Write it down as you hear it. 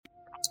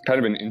kind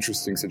of an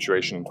interesting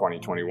situation in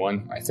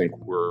 2021. I think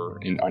we're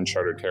in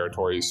uncharted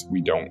territories.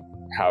 We don't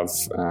have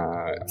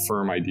a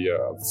firm idea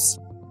of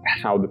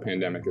how the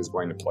pandemic is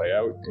going to play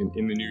out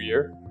in the new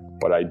year.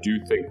 But I do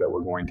think that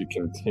we're going to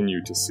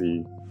continue to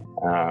see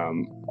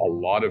a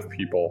lot of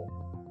people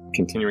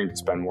continuing to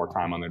spend more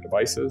time on their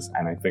devices.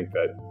 And I think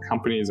that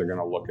companies are going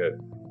to look at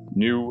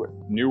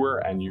newer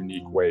and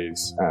unique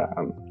ways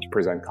to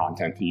present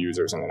content to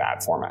users in an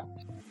ad format.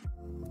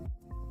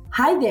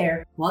 Hi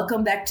there,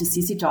 welcome back to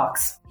CC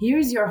Talks. Here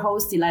is your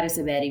host, Ilaria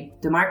Severi,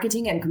 the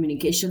Marketing and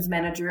Communications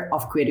Manager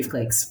of Creative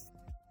Clicks.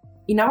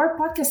 In our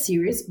podcast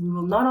series, we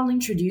will not only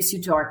introduce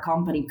you to our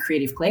company,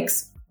 Creative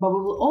Clicks, but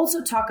we will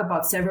also talk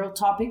about several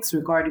topics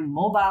regarding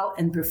mobile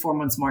and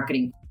performance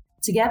marketing,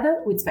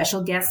 together with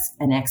special guests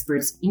and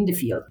experts in the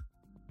field.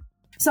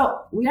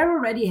 So, we are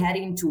already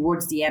heading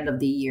towards the end of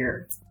the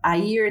year, a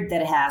year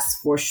that has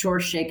for sure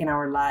shaken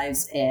our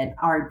lives and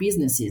our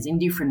businesses in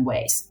different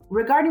ways.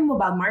 Regarding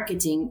mobile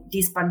marketing,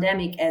 this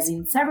pandemic has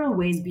in several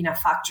ways been a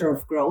factor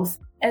of growth,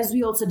 as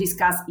we also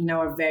discussed in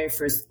our very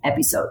first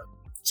episode.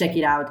 Check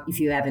it out if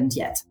you haven't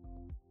yet.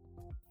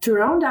 To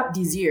round up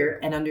this year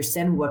and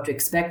understand what to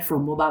expect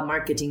from mobile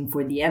marketing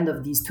for the end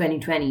of this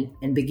 2020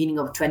 and beginning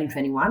of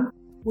 2021,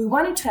 we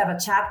wanted to have a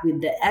chat with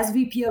the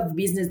SVP of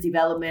Business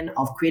Development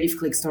of Creative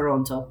Clicks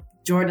Toronto,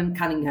 Jordan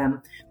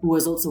Cunningham, who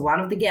was also one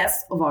of the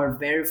guests of our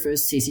very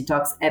first CC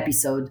Talks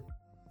episode.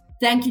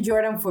 Thank you,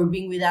 Jordan, for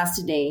being with us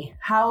today.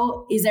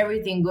 How is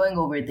everything going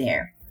over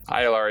there?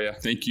 Hi, Ilaria.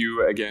 Thank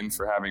you again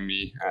for having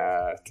me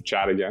to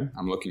chat again.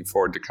 I'm looking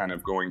forward to kind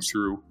of going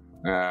through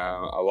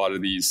a lot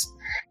of these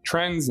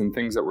trends and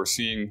things that we're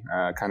seeing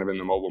kind of in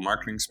the mobile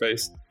marketing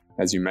space.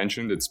 As you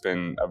mentioned, it's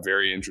been a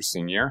very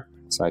interesting year.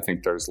 So I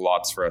think there's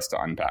lots for us to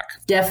unpack.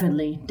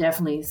 Definitely.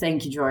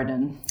 Thank you,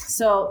 Jordan.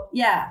 So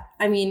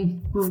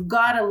we've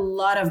got a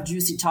lot of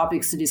juicy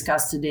topics to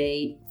discuss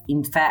today,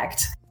 in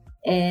fact.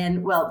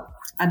 And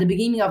at the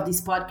beginning of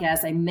this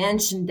podcast, I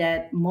mentioned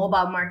that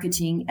mobile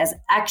marketing has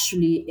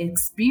actually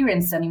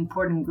experienced an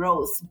important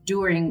growth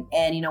during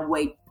and in a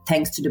way,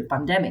 thanks to the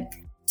pandemic.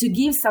 To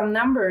give some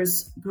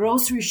numbers,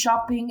 grocery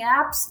shopping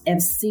apps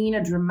have seen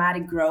a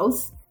dramatic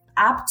growth,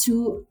 up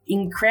to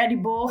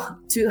incredible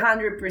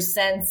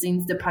 200%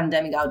 since the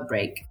pandemic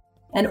outbreak.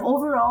 And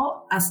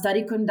overall, a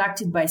study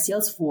conducted by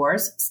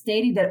Salesforce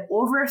stated that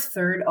over a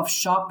third of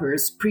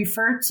shoppers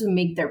prefer to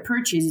make their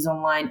purchases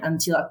online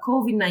until a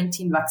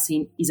COVID-19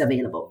 vaccine is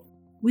available.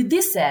 With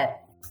this said,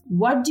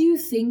 what do you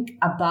think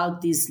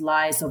about these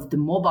lies of the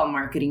mobile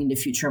marketing in the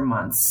future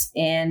months?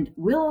 And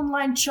will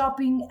online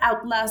shopping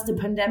outlast the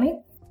pandemic?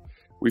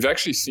 We've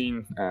actually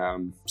seen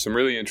some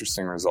really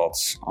interesting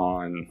results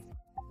on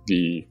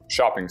the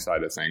shopping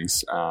side of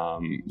things,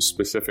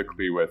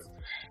 specifically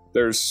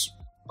there's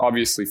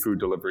obviously food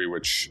delivery,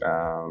 which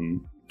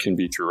can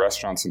be through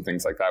restaurants and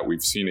things like that.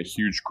 We've seen a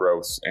huge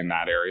growth in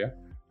that area.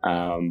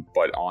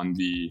 But on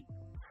the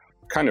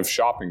kind of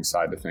shopping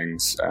side of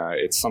things,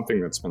 it's something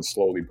that's been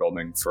slowly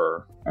building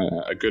for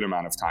a good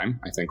amount of time.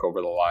 I think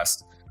over the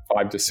last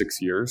 5 to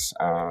 6 years,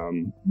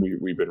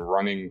 we've been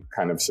running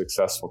kind of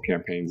successful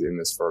campaigns in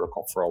this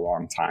vertical for a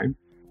long time.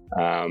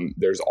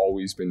 There's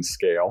always been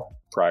scale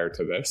prior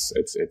to this.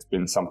 It's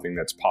been something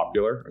that's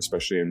popular,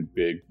 especially in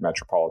big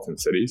metropolitan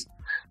cities.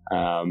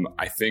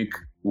 I think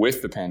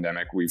with the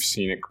pandemic, we've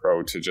seen it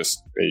grow to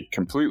just a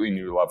completely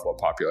new level of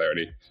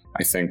popularity.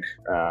 I think,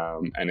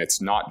 and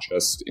it's not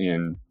just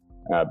in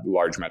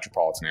large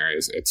metropolitan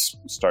areas, it's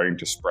starting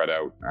to spread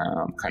out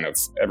kind of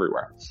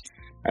everywhere.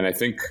 And I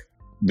think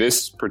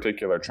this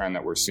particular trend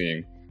that we're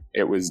seeing,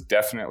 it was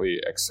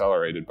definitely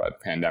accelerated by the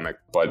pandemic,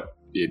 but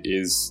it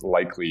is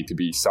likely to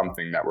be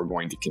something that we're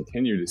going to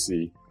continue to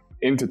see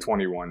into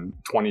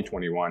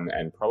 2021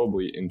 and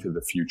probably into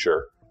the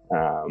future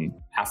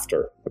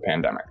after the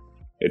pandemic.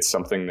 It's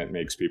something that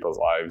makes people's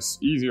lives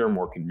easier,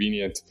 more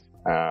convenient,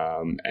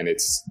 and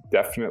it's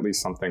definitely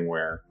something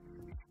where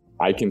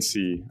I can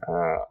see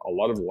a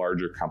lot of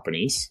larger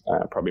companies,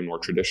 probably more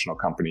traditional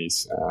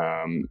companies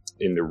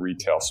in the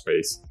retail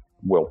space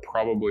will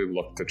probably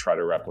look to try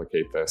to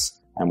replicate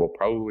this, and we'll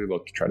probably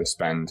look to try to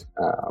spend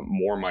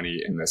more money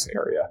in this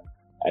area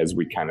as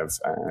we kind of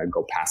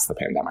go past the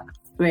pandemic.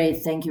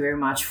 Great. Thank you very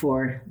much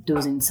for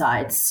those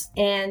insights.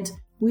 And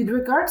with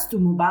regards to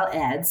mobile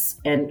ads,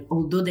 and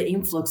although the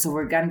influx of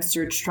organic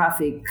search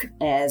traffic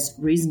has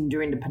risen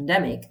during the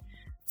pandemic,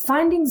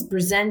 findings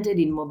presented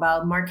in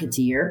Mobile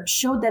Marketeer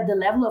show that the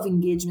level of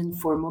engagement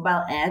for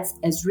mobile ads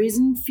has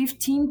risen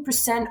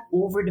 15%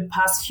 over the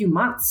past few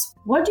months.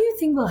 What do you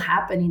think will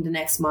happen in the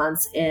next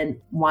months and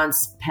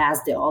once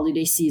past the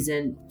holiday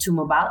season to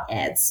mobile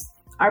ads?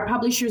 Are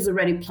publishers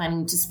already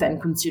planning to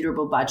spend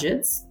considerable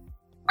budgets?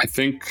 I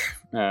think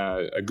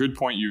a good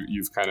point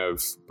you've kind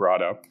of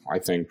brought up. I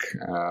think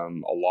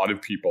a lot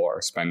of people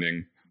are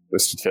spending, the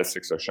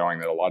statistics are showing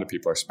that a lot of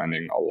people are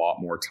spending a lot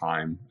more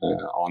time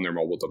on their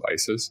mobile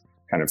devices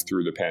kind of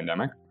through the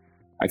pandemic.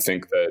 I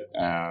think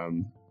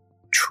that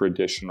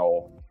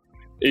traditional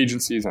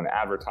agencies and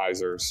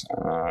advertisers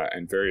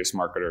and various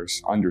marketers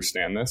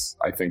understand this.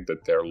 I think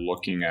that they're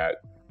looking at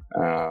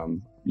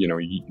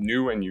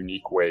new and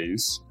unique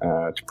ways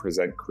to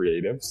present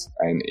creatives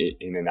and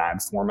in an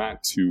ad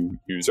format to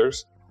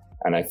users.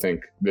 And I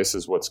think this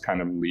is what's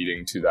kind of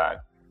leading to that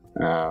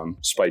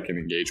spike in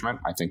engagement.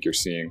 I think you're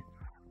seeing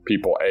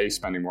people, A,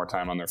 spending more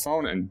time on their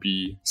phone, and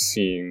B,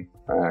 seeing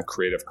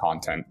creative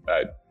content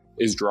that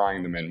is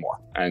drawing them in more.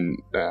 And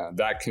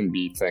that can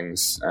be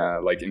things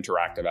like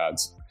interactive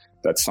ads.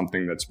 That's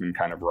something that's been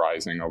kind of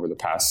rising over the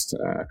past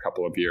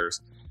couple of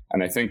years.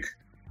 And I think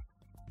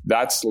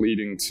that's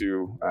leading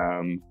to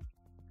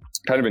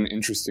kind of an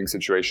interesting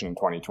situation in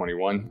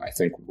 2021. I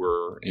think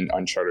we're in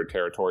uncharted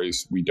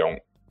territories. We don't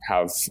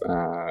have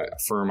a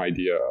firm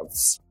idea of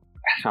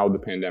how the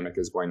pandemic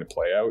is going to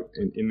play out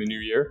in the new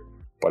year.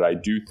 But I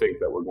do think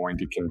that we're going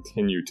to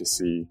continue to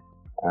see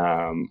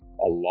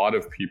a lot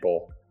of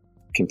people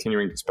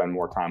continuing to spend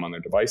more time on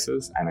their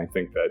devices. And I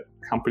think that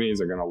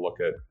companies are going to look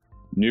at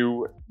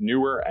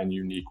newer and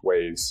unique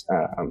ways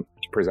to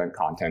present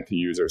content to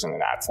users in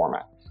an ad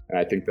format. And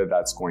I think that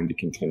that's going to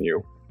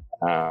continue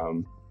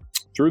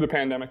through the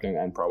pandemic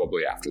and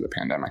probably after the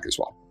pandemic as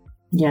well.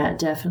 Yeah,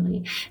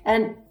 definitely.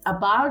 And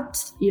about,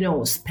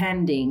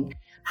 spending,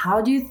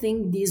 how do you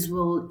think this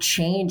will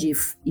change,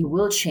 if it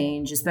will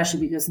change,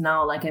 especially because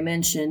now, like I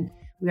mentioned,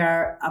 we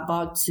are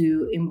about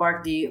to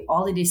embark the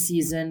holiday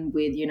season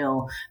with,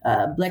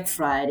 Black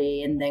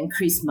Friday and then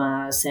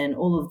Christmas and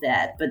all of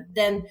that. But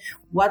then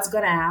what's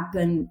going to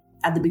happen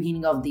at the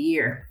beginning of the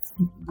year?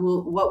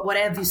 What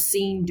have you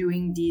seen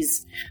during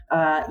these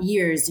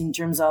years in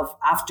terms of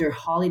after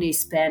holiday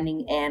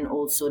spending, and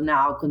also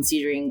now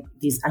considering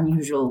this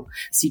unusual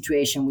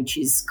situation which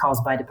is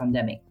caused by the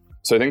pandemic?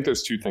 So I think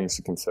there's two things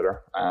to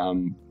consider.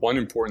 One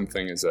important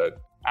thing is that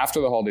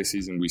after the holiday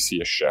season, we see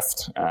a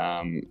shift.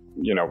 In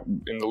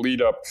the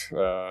lead up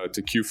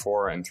to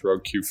Q4 and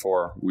throughout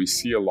Q4, we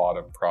see a lot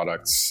of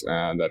products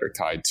that are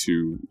tied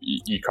to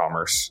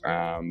e-commerce.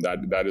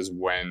 That is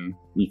when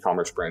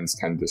e-commerce brands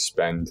tend to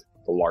spend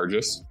the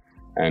largest.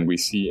 And we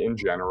see in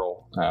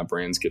general,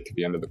 brands get to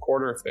the end of the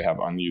quarter. If they have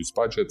unused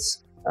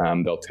budgets,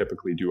 they'll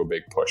typically do a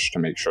big push to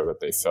make sure that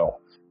they fill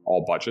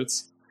all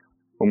budgets.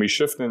 When we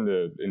shift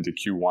into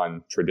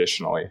Q1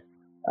 traditionally,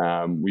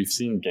 we've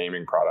seen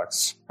gaming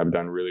products have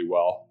done really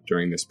well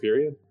during this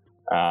period.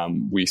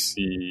 We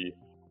see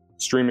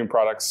streaming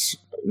products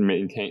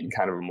maintain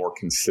kind of a more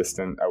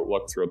consistent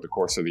outlook throughout the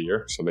course of the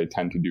year, so they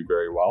tend to do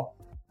very well.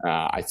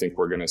 I think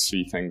we're going to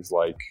see things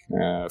like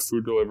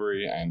food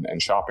delivery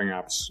and shopping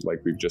apps, like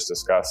we've just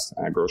discussed,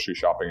 grocery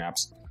shopping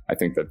apps. I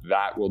think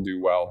that will do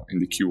well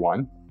into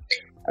Q1.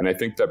 And I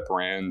think that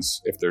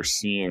brands, if they're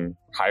seeing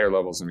higher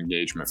levels of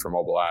engagement for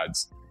mobile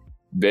ads,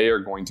 they are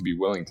going to be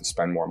willing to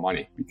spend more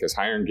money, because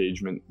higher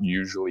engagement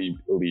usually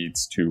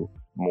leads to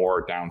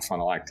more down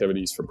funnel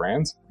activities for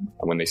brands.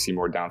 And when they see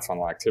more down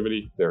funnel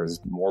activity, there's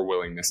more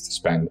willingness to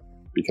spend,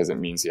 because it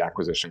means the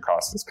acquisition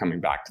cost is coming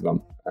back to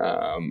them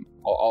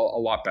a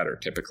lot better.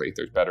 Typically,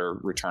 there's better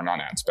return on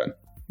ad spend.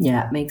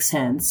 Yeah, makes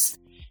sense.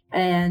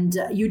 And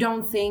you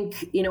don't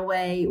think, in a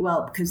way,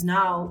 well, because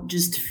now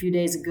just a few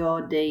days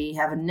ago, they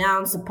have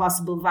announced a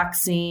possible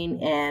vaccine,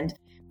 and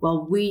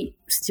well, we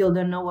still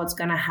don't know what's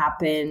going to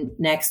happen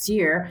next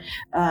year.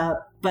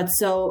 But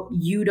so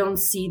you don't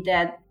see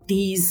that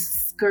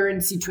these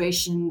current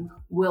situation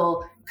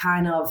will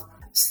kind of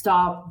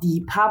stop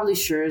the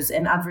publishers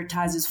and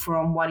advertisers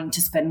from wanting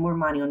to spend more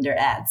money on their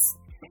ads?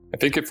 I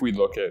think if we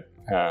look at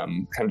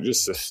kind of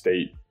just the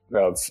state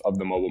of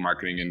the mobile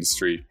marketing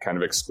industry, kind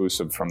of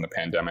exclusive from the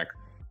pandemic,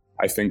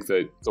 I think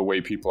that the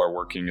way people are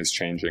working is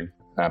changing.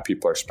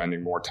 People are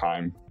spending more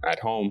time at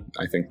home.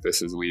 I think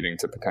this is leading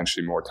to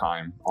potentially more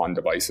time on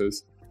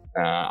devices.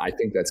 I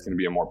think that's going to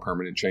be a more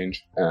permanent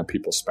change.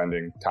 People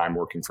spending time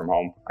working from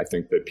home. I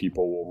think that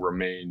people will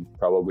remain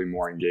probably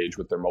more engaged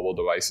with their mobile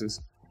devices.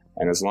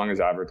 And as long as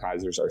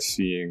advertisers are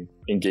seeing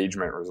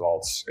engagement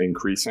results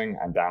increasing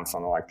and down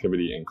funnel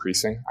activity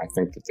increasing, I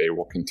think that they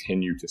will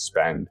continue to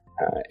spend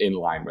in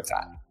line with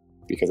that.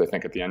 Because I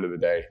think at the end of the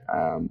day,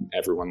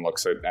 everyone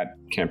looks at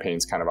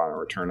campaigns kind of on a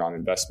return on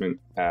investment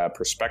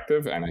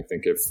perspective. And I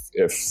think if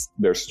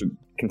they're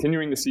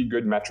continuing to see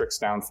good metrics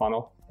down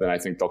funnel, then I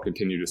think they'll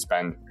continue to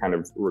spend kind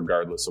of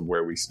regardless of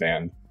where we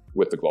stand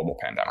with the global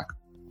pandemic.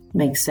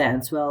 Makes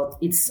sense. Well,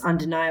 it's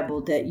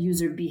undeniable that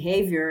user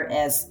behavior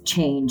has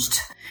changed,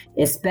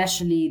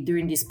 especially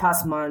during these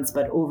past months.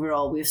 But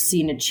overall, we've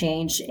seen a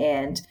change,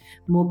 and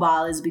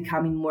mobile is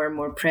becoming more and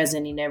more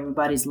present in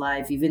everybody's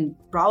life, even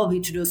probably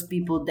to those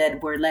people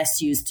that were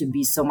less used to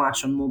be so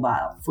much on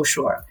mobile, for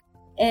sure.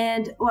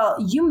 And well,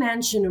 you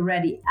mentioned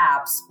already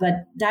apps,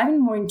 but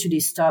diving more into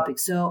this topic.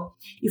 So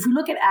if we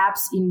look at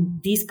apps in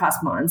these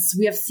past months,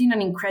 we have seen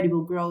an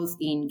incredible growth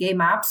in game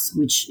apps,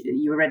 which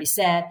you already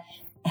said,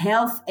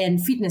 health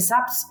and fitness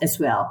apps as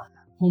well,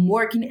 home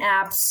working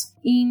apps.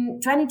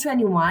 In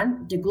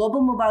 2021, the global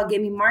mobile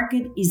gaming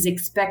market is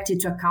expected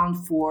to account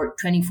for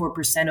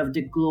 24% of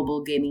the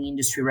global gaming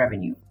industry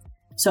revenue.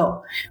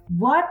 So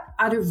what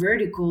other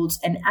verticals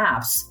and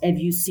apps have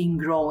you seen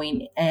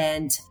growing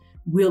and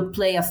will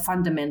play a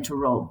fundamental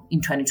role in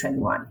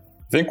 2021? I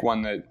think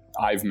one that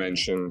I've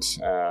mentioned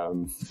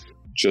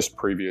just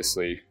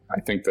previously,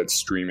 I think that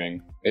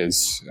streaming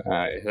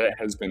it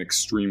has been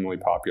extremely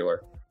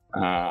popular.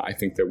 I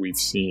think that we've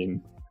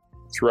seen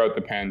throughout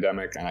the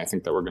pandemic, and I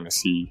think that we're going to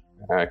see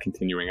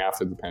continuing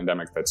after the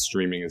pandemic, that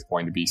streaming is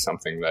going to be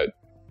something that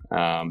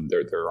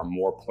there are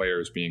more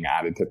players being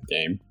added to the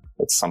game.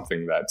 It's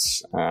something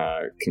that's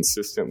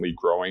consistently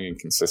growing and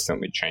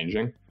consistently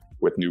changing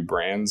with new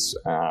brands,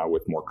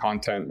 with more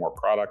content, more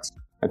products.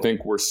 I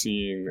think we're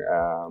seeing,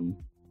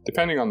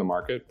 depending on the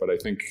market, but I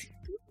think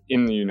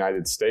in the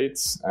United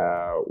States,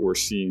 we're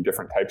seeing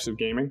different types of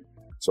gaming.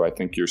 So I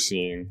think you're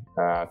seeing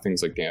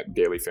things like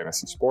daily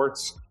fantasy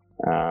sports.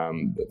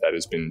 That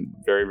has been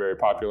very, very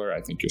popular.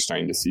 I think you're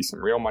starting to see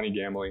some real money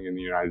gambling in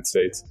the United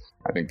States.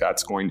 I think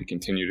that's going to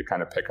continue to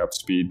kind of pick up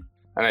speed.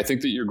 And I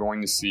think that you're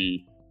going to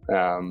see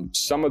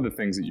some of the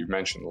things that you've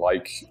mentioned,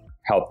 like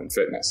health and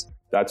fitness.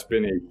 That's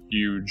been a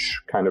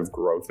huge kind of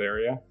growth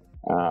area.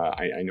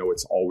 I know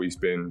it's always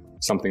been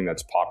something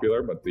that's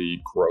popular, but the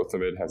growth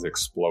of it has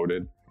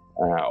exploded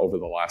over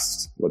the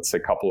last, let's say,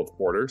 couple of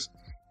quarters.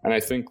 And I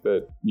think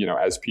that,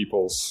 as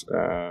people's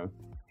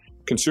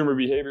consumer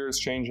behavior is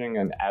changing,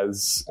 and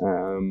as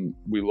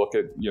we look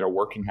at,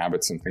 working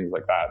habits and things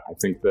like that, I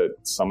think that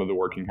some of the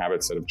working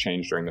habits that have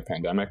changed during the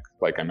pandemic,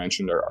 like I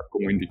mentioned, are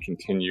going to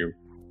continue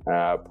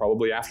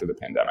probably after the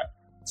pandemic.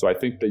 So I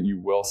think that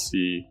you will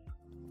see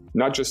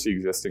not just the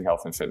existing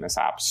health and fitness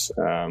apps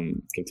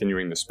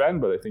continuing to spend,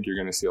 but I think you're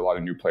going to see a lot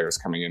of new players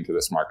coming into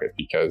this market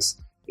because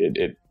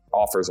it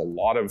offers a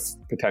lot of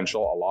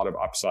potential, a lot of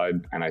upside.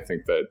 And I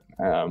think that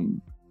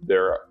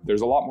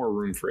there's a lot more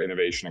room for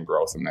innovation and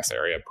growth in this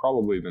area,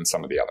 probably than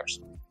some of the others.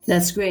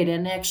 That's great.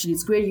 And actually,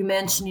 it's great you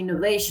mentioned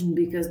innovation,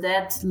 because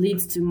that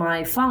leads to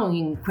my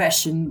following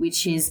question,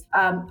 which is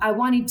I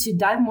wanted to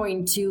dive more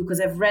into, because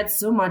I've read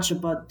so much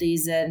about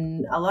this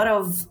and a lot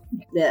of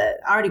the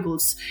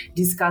articles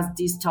discuss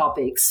these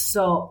topics.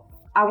 So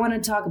I want to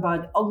talk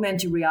about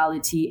augmented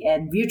reality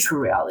and virtual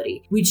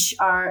reality, which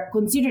are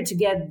considered to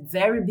get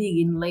very big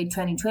in late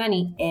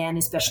 2020 and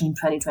especially in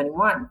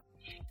 2021.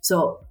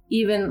 So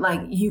even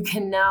like you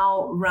can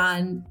now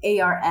run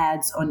AR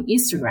ads on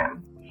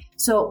Instagram.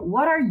 So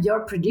what are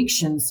your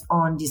predictions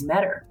on this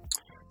matter?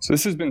 So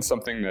this has been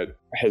something that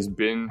has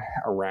been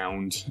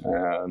around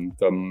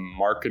the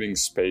marketing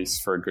space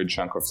for a good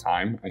chunk of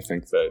time. I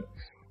think that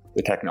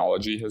the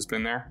technology has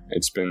been there.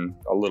 It's been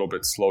a little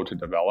bit slow to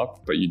develop,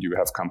 but you do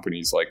have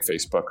companies like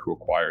Facebook who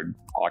acquired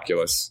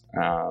Oculus.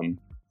 And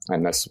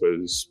this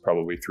was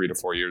probably 3 to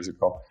 4 years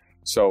ago.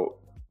 So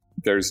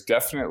there's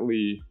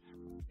definitely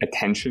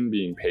attention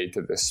being paid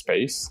to this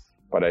space,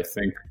 but I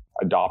think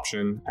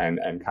adoption and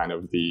kind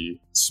of the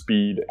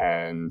speed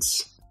and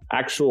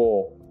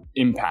actual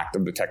impact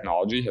of the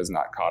technology has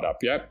not caught up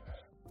yet.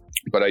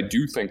 But I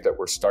do think that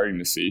we're starting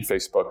to see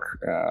Facebook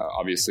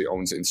obviously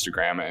owns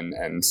Instagram,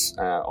 and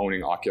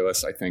owning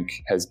Oculus, I think,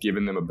 has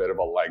given them a bit of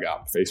a leg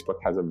up. Facebook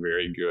has a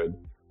very good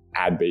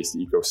ad-based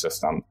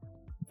ecosystem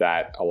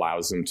that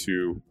allows them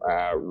to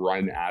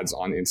run ads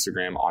on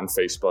Instagram, on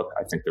Facebook.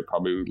 I think they're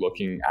probably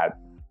looking at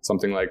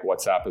something like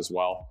WhatsApp as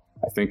well.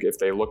 I think if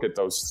they look at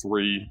those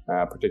three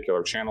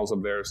particular channels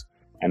of theirs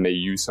and they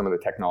use some of the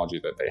technology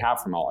that they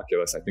have from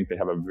Oculus, I think they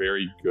have a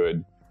very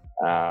good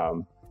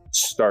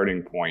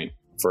starting point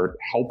for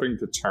helping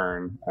to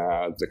turn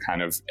the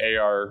kind of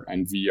AR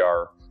and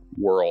VR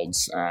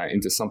worlds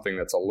into something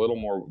that's a little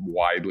more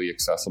widely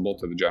accessible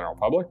to the general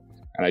public.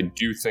 And I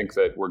do think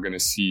that we're going to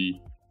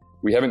see,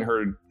 we haven't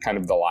heard kind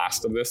of the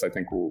last of this. I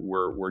think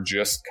we're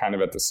just kind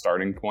of at the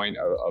starting point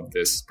of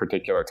this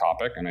particular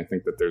topic. And I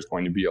think that there's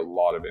going to be a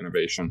lot of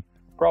innovation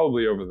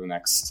probably over the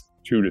next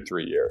 2 to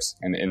 3 years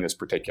in this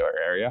particular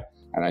area.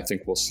 And I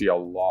think we'll see a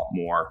lot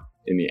more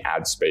in the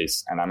ad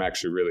space. And I'm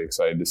actually really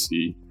excited to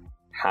see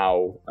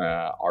how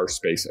our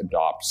space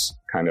adopts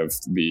kind of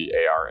the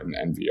AR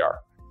and VR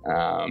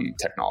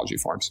technology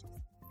forms.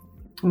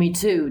 Me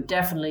too,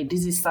 definitely.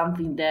 This is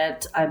something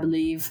that I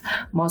believe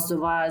most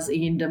of us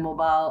in the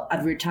mobile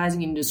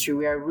advertising industry,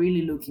 we are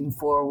really looking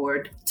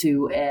forward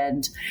to,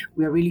 and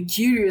we're really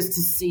curious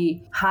to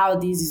see how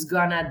this is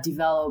gonna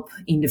develop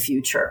in the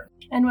future.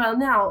 And well,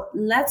 now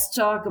let's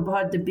talk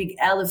about the big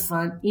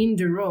elephant in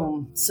the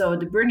room. So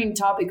the burning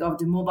topic of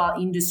the mobile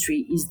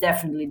industry is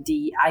definitely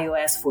the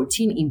iOS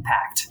 14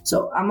 impact.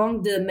 So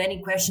among the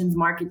many questions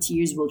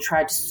marketeers will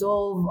try to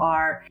solve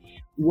are: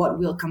 what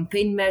will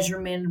campaign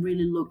measurement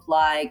really look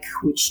like?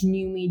 Which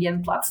new media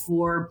and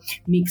platform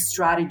mix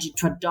strategy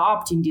to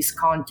adopt in this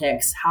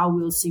context? How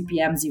will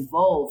CPMs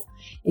evolve,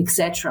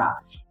 etc.?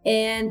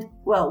 And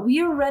well,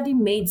 we already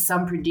made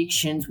some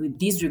predictions with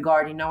this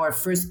regard in our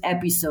first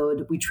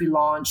episode, which we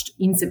launched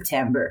in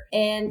September.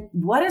 And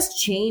what has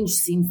changed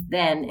since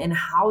then? And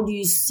how do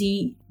you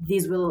see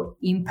this will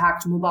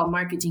impact mobile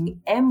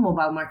marketing and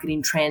mobile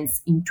marketing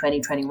trends in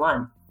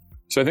 2021?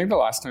 So I think the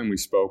last time we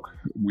spoke,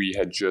 we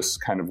had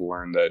just kind of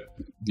learned that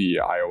the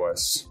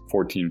iOS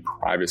 14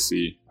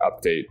 privacy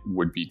update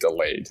would be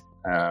delayed.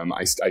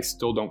 I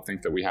still don't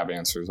think that we have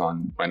answers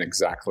on when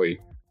exactly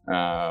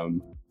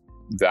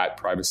that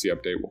privacy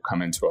update will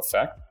come into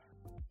effect.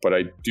 But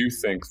I do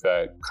think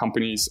that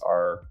companies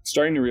are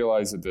starting to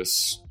realize that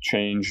this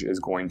change is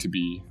going to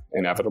be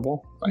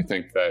inevitable. I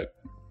think that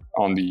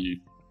on the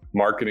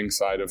marketing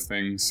side of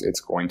things, it's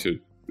going to,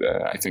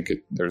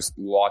 there's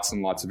lots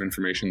and lots of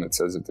information that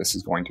says that this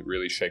is going to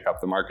really shake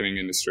up the marketing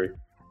industry.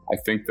 I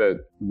think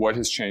that what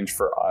has changed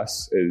for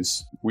us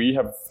is we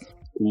have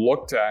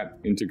looked at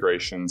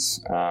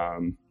integrations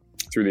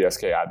through the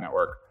SK Ad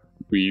Network.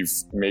 We've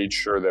made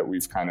sure that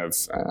we've kind of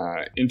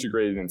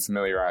integrated and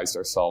familiarized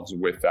ourselves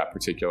with that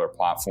particular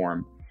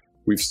platform.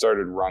 We've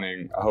started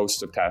running a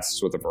host of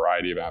tests with a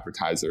variety of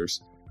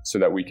advertisers so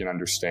that we can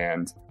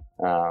understand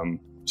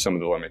some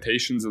of the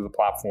limitations of the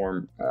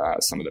platform,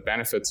 some of the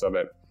benefits of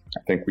it.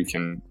 I think we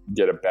can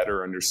get a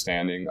better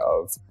understanding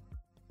of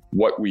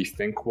what we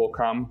think will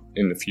come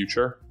in the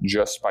future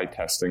just by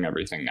testing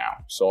everything now.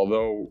 So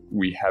although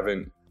we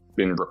haven't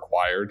been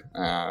required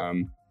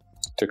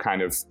to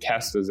kind of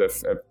test as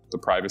if the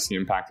privacy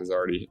impact has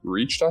already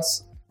reached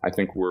us, I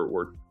think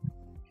we're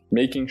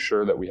making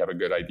sure that we have a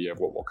good idea of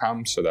what will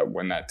come so that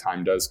when that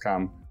time does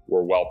come,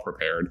 we're well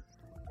prepared.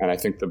 And I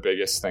think the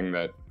biggest thing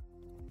that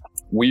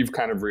we've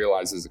kind of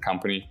realized as a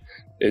company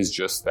is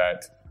just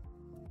that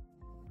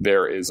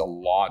there is a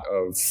lot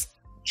of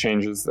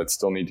changes that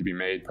still need to be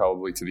made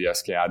probably to the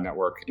SK Ad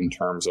Network in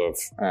terms of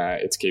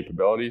its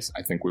capabilities.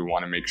 I think we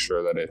want to make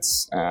sure that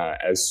it's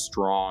as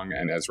strong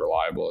and as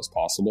reliable as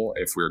possible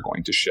if we're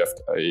going to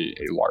shift a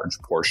large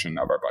portion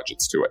of our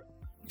budgets to it.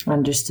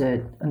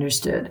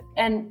 Understood.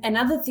 And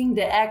another thing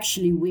that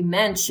actually we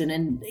mentioned,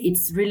 and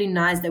it's really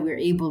nice that we're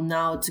able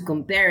now to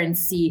compare and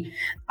see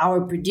our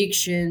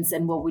predictions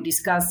and what we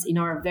discussed in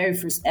our very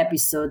first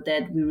episode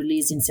that we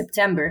released in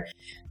September.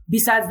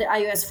 Besides the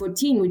iOS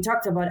 14, we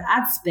talked about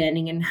ad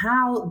spending and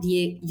how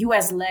the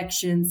US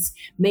elections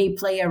may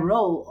play a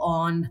role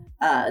on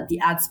the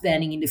ad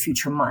spending in the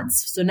future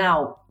months. So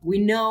now we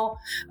know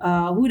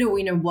who the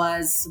winner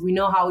was. We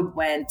know how it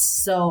went.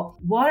 So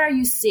what are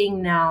you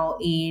seeing now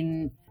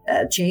in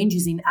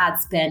changes in ad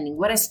spending?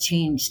 What has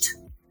changed?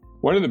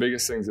 One of the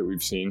biggest things that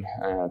we've seen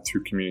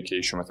through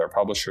communication with our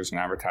publishers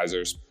and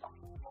advertisers,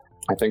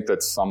 I think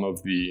that some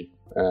of the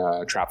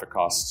traffic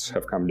costs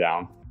have come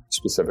down,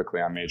 specifically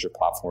on major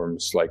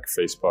platforms like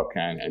Facebook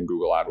and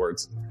Google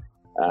AdWords.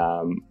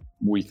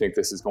 We think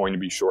this is going to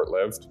be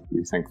short-lived.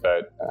 We think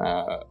that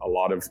a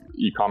lot of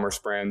e-commerce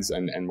brands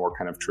and more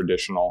kind of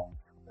traditional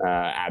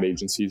ad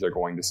agencies are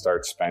going to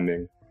start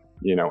spending,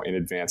 in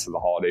advance of the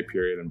holiday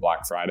period and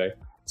Black Friday.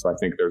 So I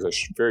think there's a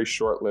very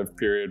short-lived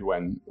period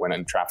when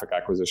traffic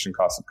acquisition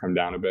costs have come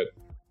down a bit,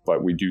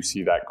 but we do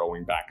see that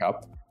going back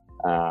up.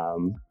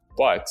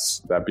 But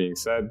that being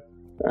said,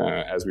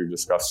 as we've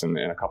discussed in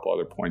a couple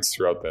other points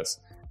throughout this,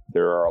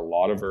 there are a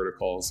lot of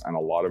verticals and a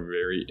lot of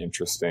very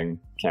interesting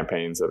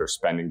campaigns that are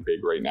spending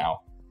big right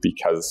now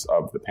because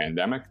of the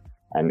pandemic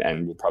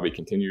and will probably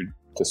continue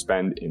to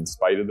spend in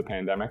spite of the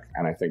pandemic.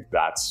 And I think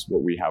that's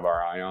what we have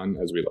our eye on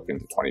as we look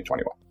into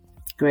 2021.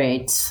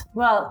 Great.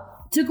 Well,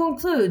 to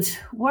conclude,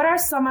 what are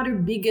some other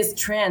biggest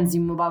trends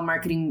in mobile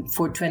marketing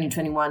for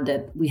 2021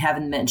 that we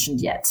haven't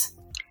mentioned yet?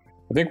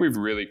 I think we've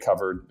really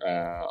covered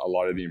a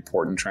lot of the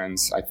important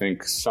trends. I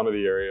think some of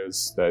the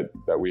areas that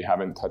we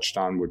haven't touched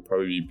on would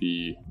probably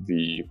be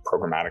the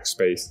programmatic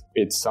space.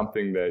 It's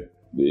something that,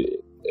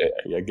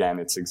 again,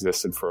 it's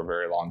existed for a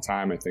very long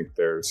time. I think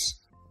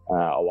there's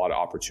a lot of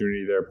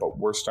opportunity there, but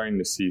we're starting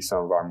to see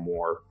some of our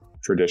more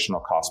traditional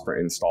cost per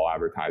install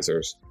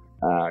advertisers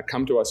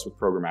come to us with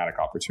programmatic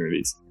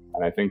opportunities.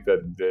 And I think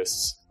that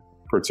this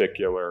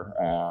particular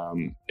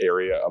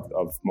area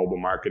of mobile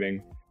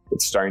marketing,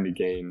 it's starting to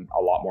gain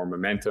a lot more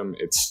momentum.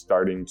 It's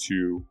starting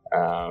to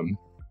kind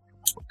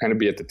of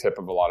be at the tip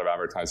of a lot of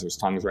advertisers'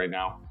 tongues right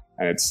now.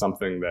 And it's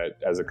something that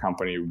as a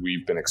company,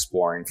 we've been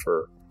exploring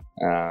for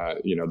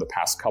the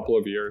past couple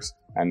of years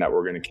and that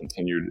we're going to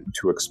continue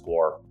to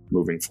explore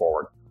moving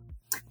forward.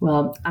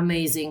 Well,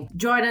 amazing.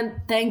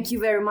 Jordan, thank you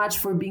very much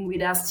for being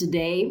with us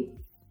today.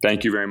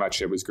 Thank you very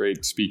much. It was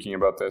great speaking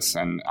about this,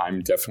 and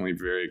I'm definitely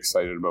very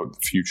excited about the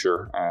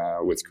future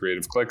with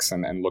Creative Clicks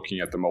and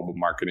looking at the mobile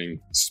marketing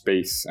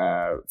space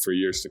for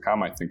years to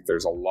come. I think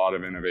there's a lot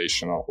of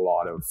innovation, a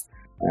lot of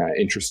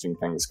interesting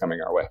things coming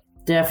our way.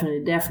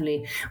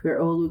 Definitely.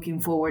 We're all looking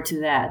forward to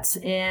that.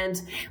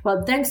 And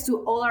well, thanks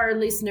to all our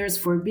listeners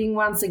for being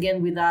once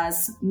again with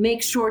us.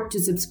 Make sure to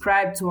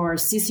subscribe to our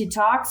CC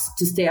Talks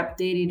to stay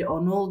updated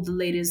on all the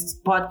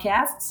latest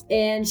podcasts.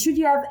 And should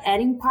you have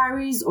any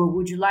inquiries or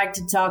would you like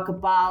to talk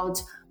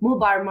about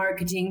mobile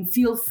marketing,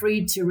 feel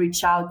free to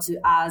reach out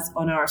to us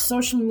on our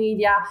social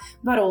media,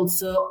 but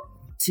also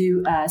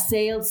to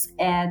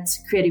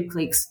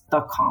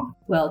sales@creativeclicks.com.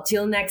 Well,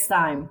 till next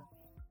time.